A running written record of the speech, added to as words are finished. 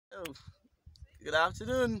Hello, good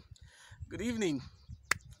afternoon, good evening,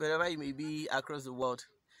 wherever you may be across the world.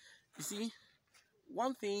 You see,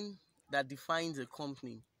 one thing that defines a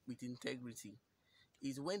company with integrity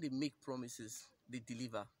is when they make promises, they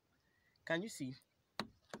deliver. Can you see?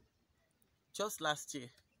 Just last year,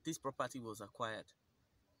 this property was acquired,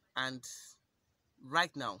 and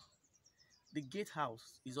right now, the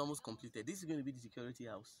gatehouse is almost completed. This is going to be the security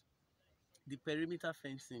house. The perimeter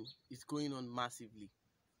fencing is going on massively,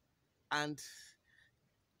 and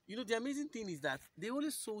the amazing thing is that they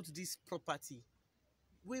only sold this property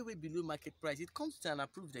way below market price. It comes to an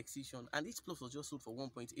approved excision, and each plot was just sold for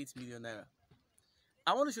 1.8 million naira.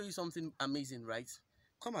 I want to show you something amazing, right?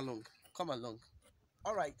 Come along, come along.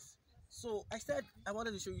 All right, so I said I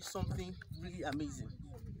wanted to show you something really amazing.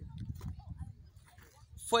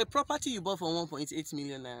 For a property you bought for 1.8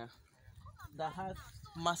 million naira that has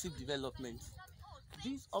massive development,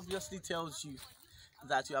 this obviously tells you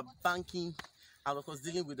that you are banking and of course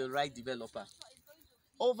dealing with the right developer.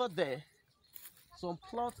 Over there, some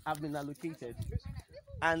plots have been allocated,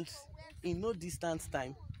 and in no distant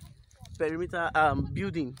time, perimeter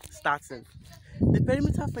building starting. The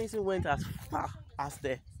perimeter fencing went as far as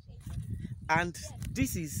there, and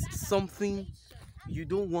this is something you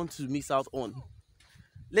don't want to miss out on.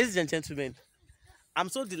 Ladies and gentlemen, I'm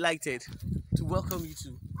so delighted to welcome you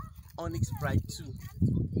to ONYX Pride 2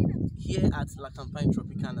 here at La Campagne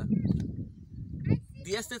Tropicana.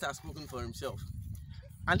 The estate has spoken for himself,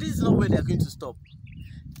 and this is not where they are going to stop.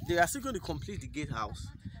 They are still going to complete the gatehouse.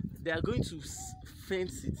 They are going to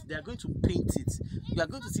fence it. They are going to paint it. You are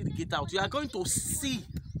going to see the gatehouse. You are going to see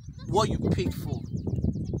what you paid for.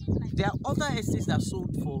 There are other estates that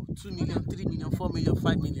sold for 2 million, 3 million, 4 million,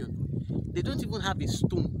 5 million. They don't even have a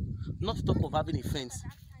stone, not to talk of having a fence.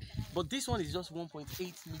 But this one is just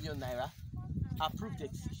 1.8 million naira, approved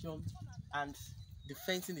excision, and the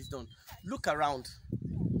fencing is done. Look around.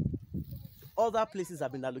 Other places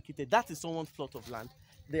have been allocated. That is someone's plot of land.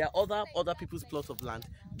 There are other people's plot of land.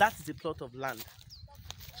 That is a plot of land.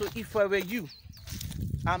 So if I were you,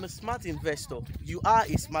 I'm a smart investor. You are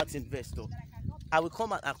a smart investor. I will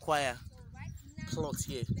come and acquire plots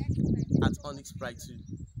here at ONYX Pride 2.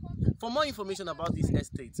 For more information about this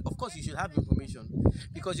estate, of course you should have information,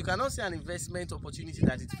 because you cannot see an investment opportunity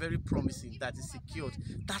that is very promising, that is secured,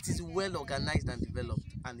 that is well organized and developed,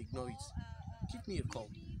 and ignore it. Give me a call.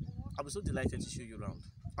 I'll be so delighted to show you around.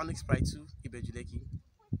 ONYX Pride 2, Ibeju Lekki.